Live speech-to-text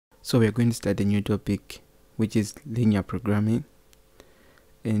So we are going to start a new topic, which is linear programming.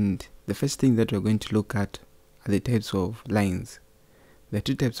 And the first thing that we're going to look at are the types of lines. There are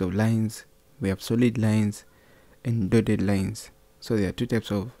two types of lines. We have solid lines and dotted lines. So there are two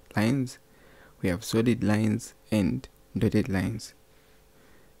types of lines. We have solid lines and dotted lines.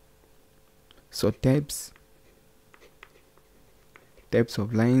 So types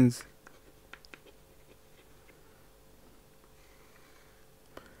of lines.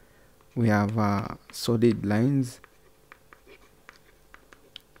 We have solid lines.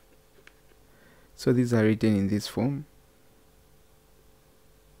 So these are written in this form.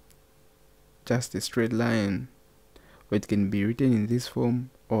 Just a straight line, or it can be written in this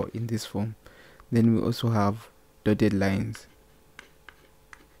form or in this form. Then we also have dotted lines.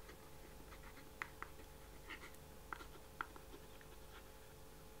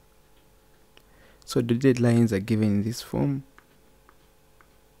 So dotted lines are given in this form,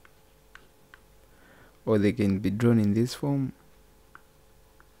 or they can be drawn in this form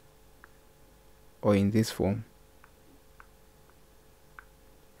or in this form.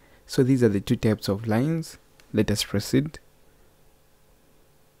 So these are the two types of lines. Let us proceed.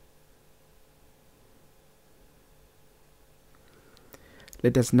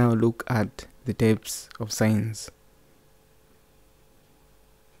 Let us now look at the types of signs.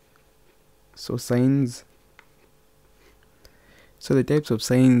 So signs. So the types of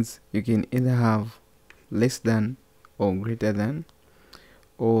signs, you can either have less than or greater than,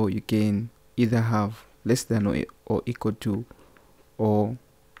 or you can either have less than or equal to, or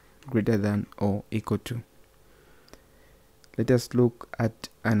greater than or equal to. Let us look at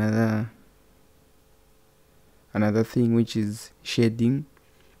another thing, which is shading.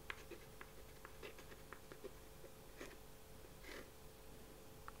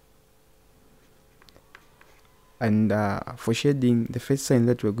 And for shading, the first sign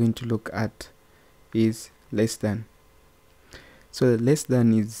that we're going to look at is less than. So the less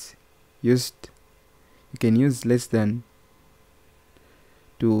than is used, you can use less than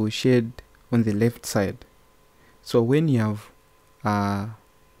to shade on the left side. So when you have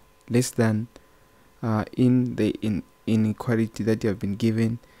less than in the inequality that you have been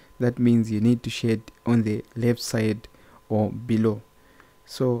given, that means you need to shade on the left side or below.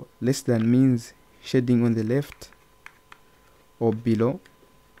 So less than means shading on the left or below.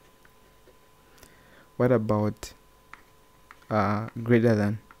 What about greater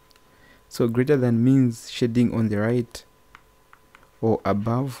than? So greater than means shading on the right or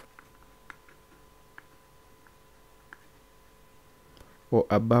above, or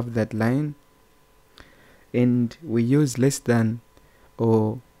above that line. And we use less than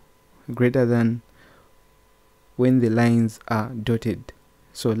or greater than when the lines are dotted.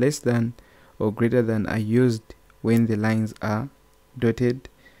 So less than or greater than are used when the lines are dotted.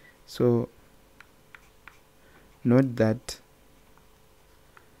 So note that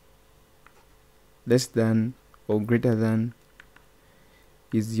less than or greater than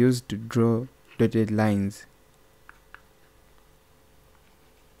is used to draw dotted lines.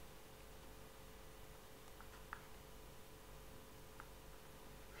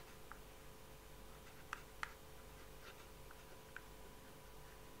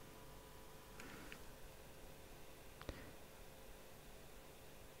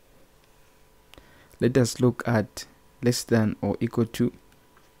 Let us look at less than or equal to.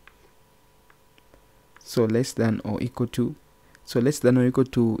 So less than or equal to. So less than or equal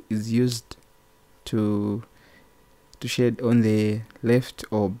to is used to shade on the left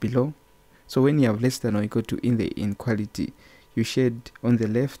or below. So when you have less than or equal to in the inequality, you shade on the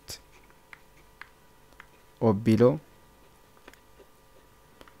left or below.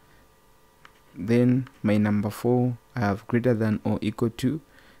 Then my number 4, I have greater than or equal to.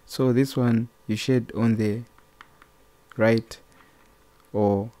 So this one you shade on the right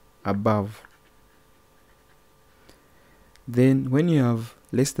or above. Then when you have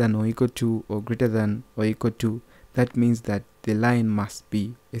less than or equal to or greater than or equal to, that means that the line must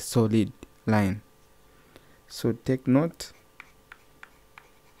be a solid line. So take note.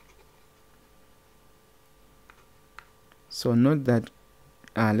 So note that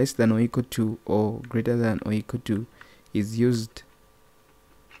less than or equal to or greater than or equal to is used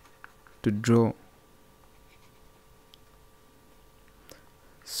to draw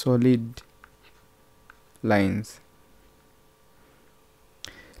solid lines.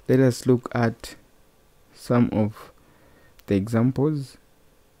 Let us look at some of the examples.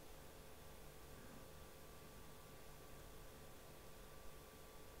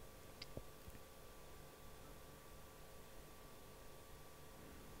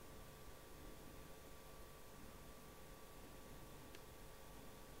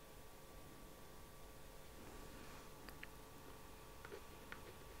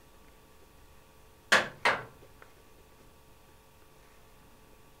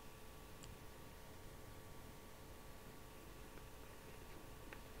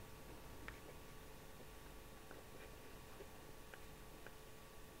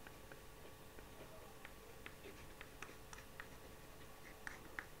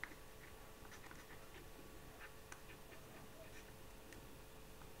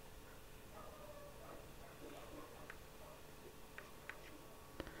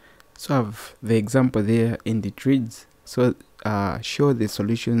 also have the example there, and it reads, so show the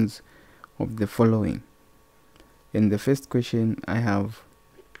solutions of the following. In the first question, I have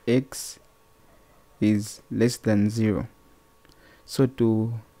x is less than 0. So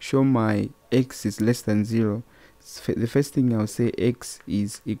to show my x is less than 0, the first thing I'll say x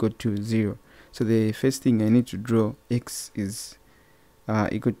is equal to 0. So the first thing I need to draw, x is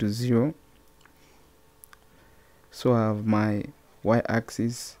equal to 0. So I have my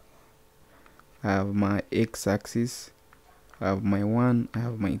y-axis, I have my x-axis, I have my 1, I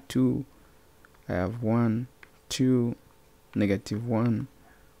have my 2, I have 1, 2, -1,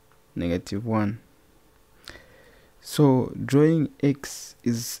 -1. So drawing x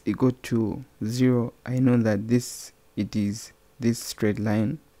is equal to 0, I know that it is this straight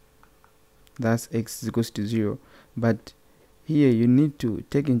line, thus x is equal to 0. But here you need to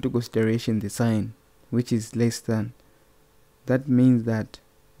take into consideration the sign, which is less than. That means that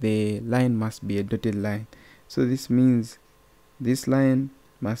the line must be a dotted line. So this means this line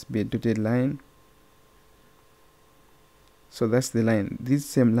must be a dotted line. So that's the line, this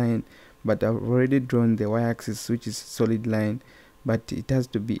same line, but I've already drawn the y-axis, which is solid line, but it has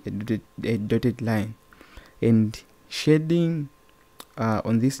to be a dotted line. And shading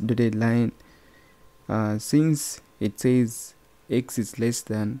on this dotted line, since it says x is less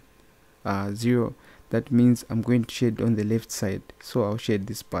than 0, that means I'm going to shade on the left side. So I'll shade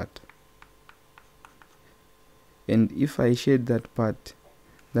this part, and if I shade that part,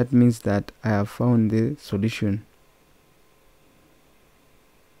 that means that I have found the solution.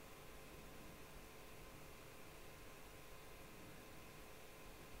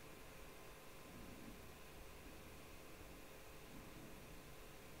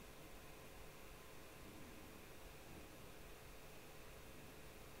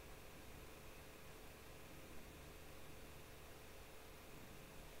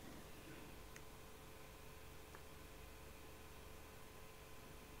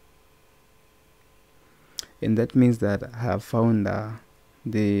 And that means that I have found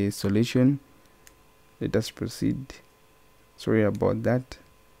the solution. Let us proceed. Sorry about that.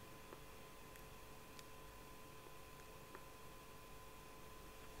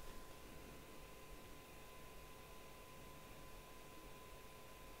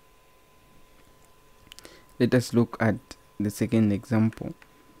 Let us look at the second example.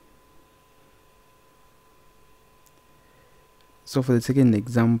 So for the second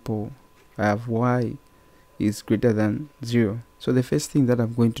example, I have y is greater than 0. So the first thing that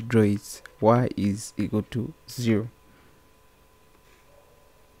I'm going to draw is y is equal to 0.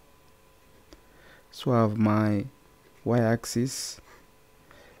 So I have my y-axis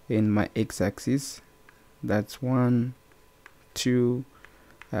and my x-axis. That's 1, 2,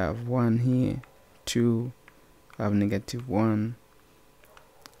 I have 1 here, 2, I have -1,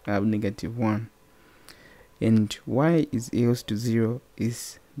 I have -1. And y is equal to 0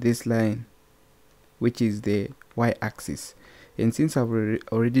 is this line, which is the y-axis. And since I've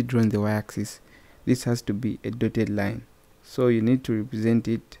already drawn the y-axis, this has to be a dotted line. So you need to represent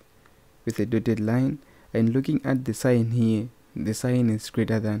it with a dotted line. And looking at the sign here, the sign is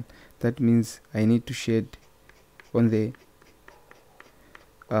greater than. That means I need to shade on the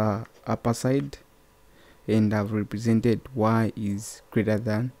upper side, and I've represented y is greater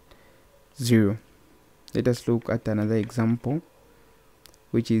than 0. Let us look at another example,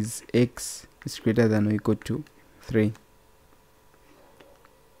 which is x is greater than or equal to 3.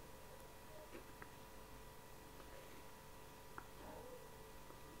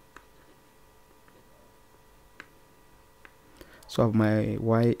 So I have my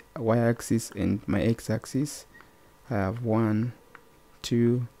y-axis and my x-axis. I have 1,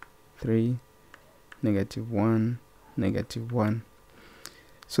 2, 3, -1, -1.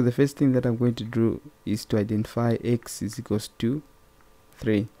 So the first thing that I'm going to do is to identify x is equals to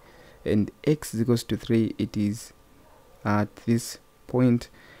 3. And x is equals to 3, it is at this point.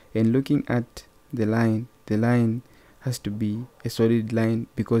 And looking at the line has to be a solid line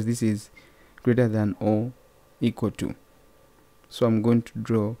because this is greater than or equal to. So I'm going to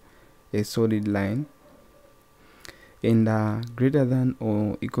draw a solid line, and greater than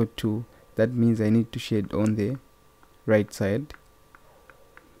or equal to, that means I need to shade on the right side.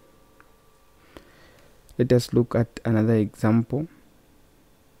 Let us look at another example.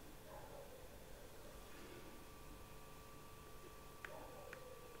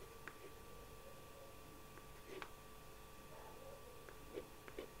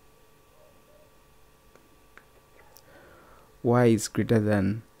 Y is greater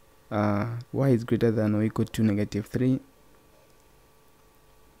than or equal to -3.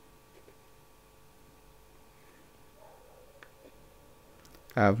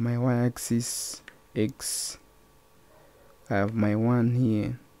 I have my y-axis x, I have my 1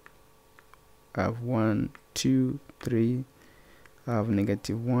 here, I have 1, 2, 3, I have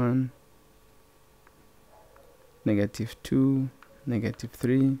 -1, -2,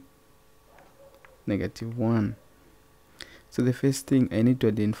 -3, -1. So the first thing I need to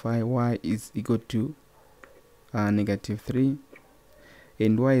identify y is equal to -3,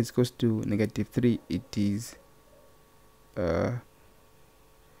 and y is equal to -3.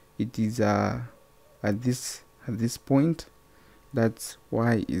 It is at this point, that's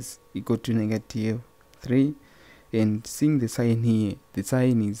y is equal to -3, and seeing the sign here, the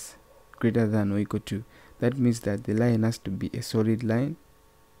sign is greater than or equal to. That means that the line has to be a solid line,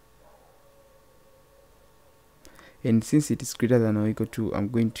 and since it is greater than or equal to, I'm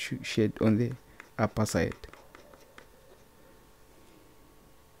going to shade on the upper side.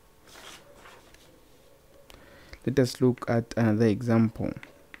 Let us look at another example.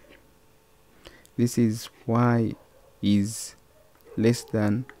 This is y is less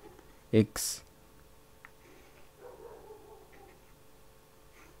than x.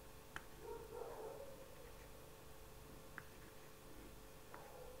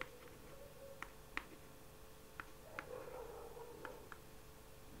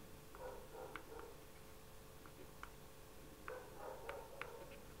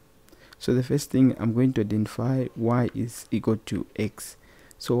 So the first thing I'm going to identify, y is equal to x.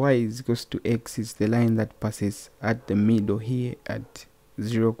 So y is equal to x is the line that passes at the middle here at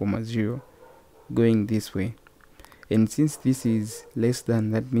 0, 0, going this way. And since this is less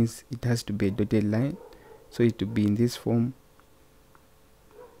than, that means it has to be a dotted line. So it will be in this form.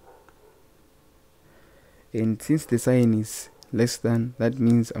 And since the sign is less than, that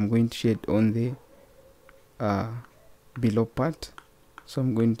means I'm going to shade on the below part. So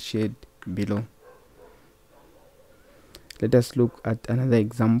I'm going to shade below. Let us look at another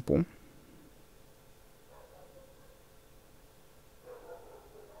example.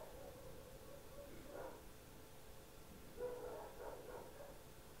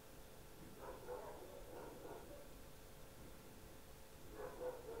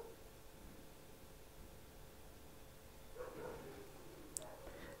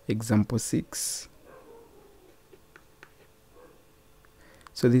 Example 6.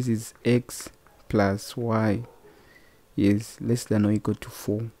 So this is x plus y is less than or equal to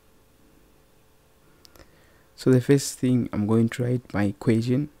 4. So the first thing, I'm going to write my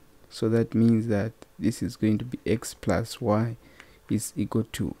equation. So that means that this is going to be x plus y is equal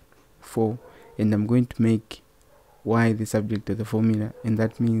to 4, and I'm going to make y the subject of the formula, and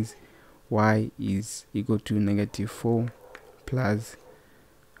that means y is equal to -4 plus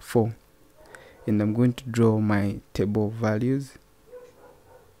 4. And I'm going to draw my table of values.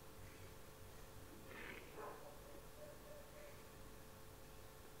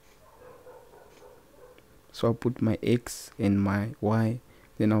 So I'll put my x and my y,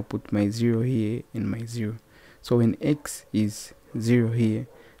 then I'll put my 0 here and my 0. So when x is 0 here,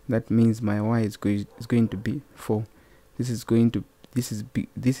 that means my y is going to be 4. This is because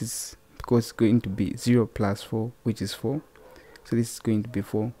it's going to be 0 plus 4, which is 4. So this is going to be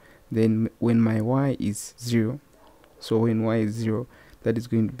 4. Then when my y is 0, so when y is 0, that is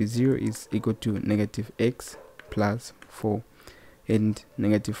going to be 0 is equal to -x plus 4. And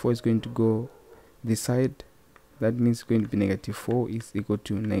 -4 is going to go this side. That means it's going to be -4 is equal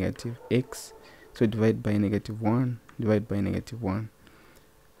to -x. So divide by -1, divide by -1.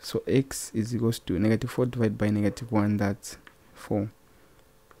 So x is equals to -4 divided by -1, that's 4.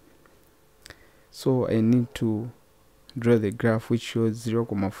 So I need to draw the graph which shows 0,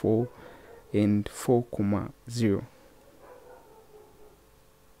 4 and 4, 0.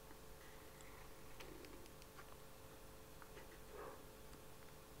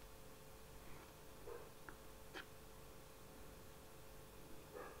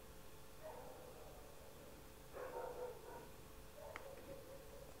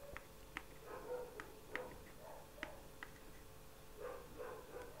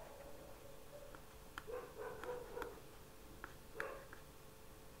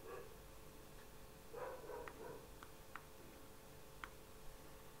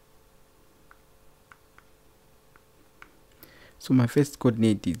 So my first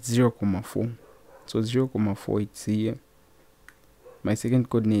coordinate is 0, 4. So 0, 4 it's here. My second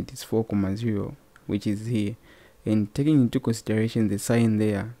coordinate is 4, 0, which is here. And taking into consideration the sign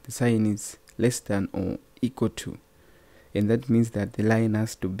there, the sign is less than or equal to. And that means that the line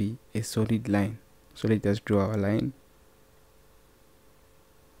has to be a solid line. So let us draw our line.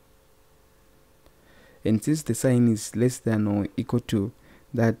 And since the sign is less than or equal to,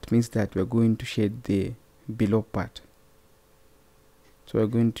 that means that we're going to shade the below part. So we're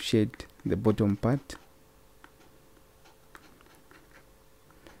going to shade the bottom part,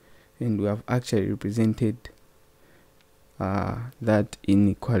 and we have actually represented that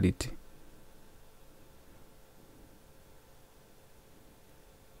inequality.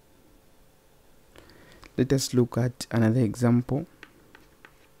 Let us look at another example,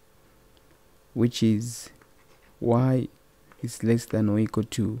 which is y is less than or equal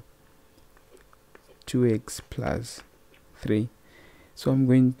to 2x plus 3. So I'm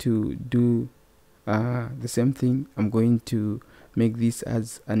going to do the same thing. I'm going to make this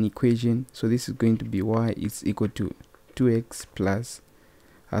as an equation. So this is going to be y is equal to 2x plus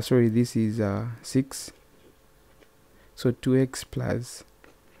this is 6. So 2x plus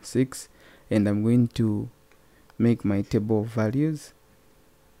 6, and I'm going to make my table of values.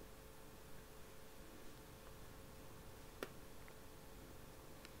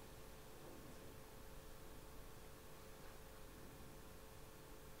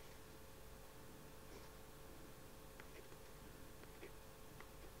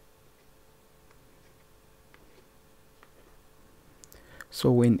 So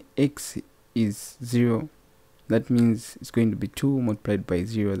when x is 0, that means it's going to be 2 multiplied by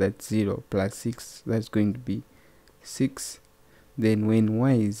 0, that's 0, plus 6, that's going to be 6. Then when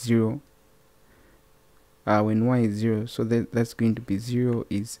y is 0, so that's going to be 0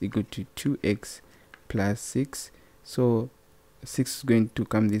 is equal to 2x plus 6. So 6 is going to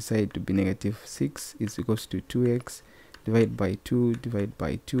come this side to be negative 6 is equals to 2x divided by 2 divided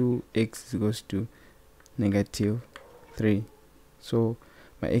by 2, x is equals to negative 3. So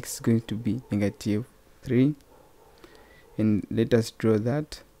my x is going to be negative 3, and let us draw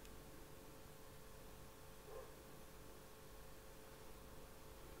that.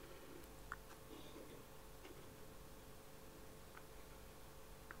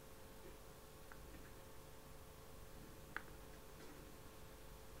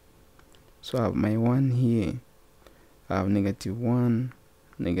 So I have my 1 here, I have negative 1,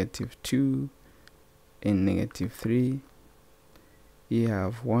 negative 2, and negative 3. Here I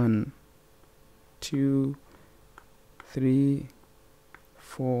have 1, 2, 3,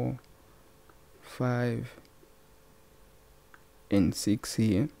 4, 5, and 6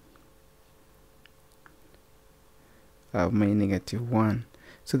 here. I have my negative 1.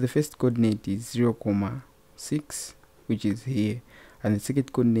 So the first coordinate is 0, 6, which is here, and the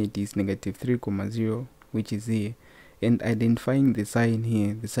second coordinate is negative 3, 0, which is here. And identifying the sign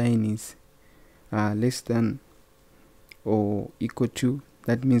here, the sign is less than or equal to.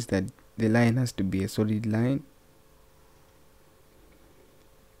 That means that the line has to be a solid line.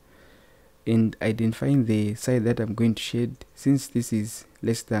 And identifying the side that I'm going to shade, since this is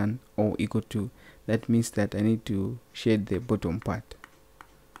less than or equal to, that means that I need to shade the bottom part.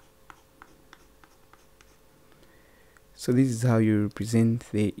 So this is how you represent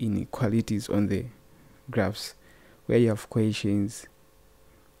the inequalities on the graphs. Where you have questions,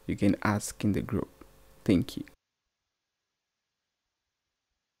 you can ask in the group. Thank you.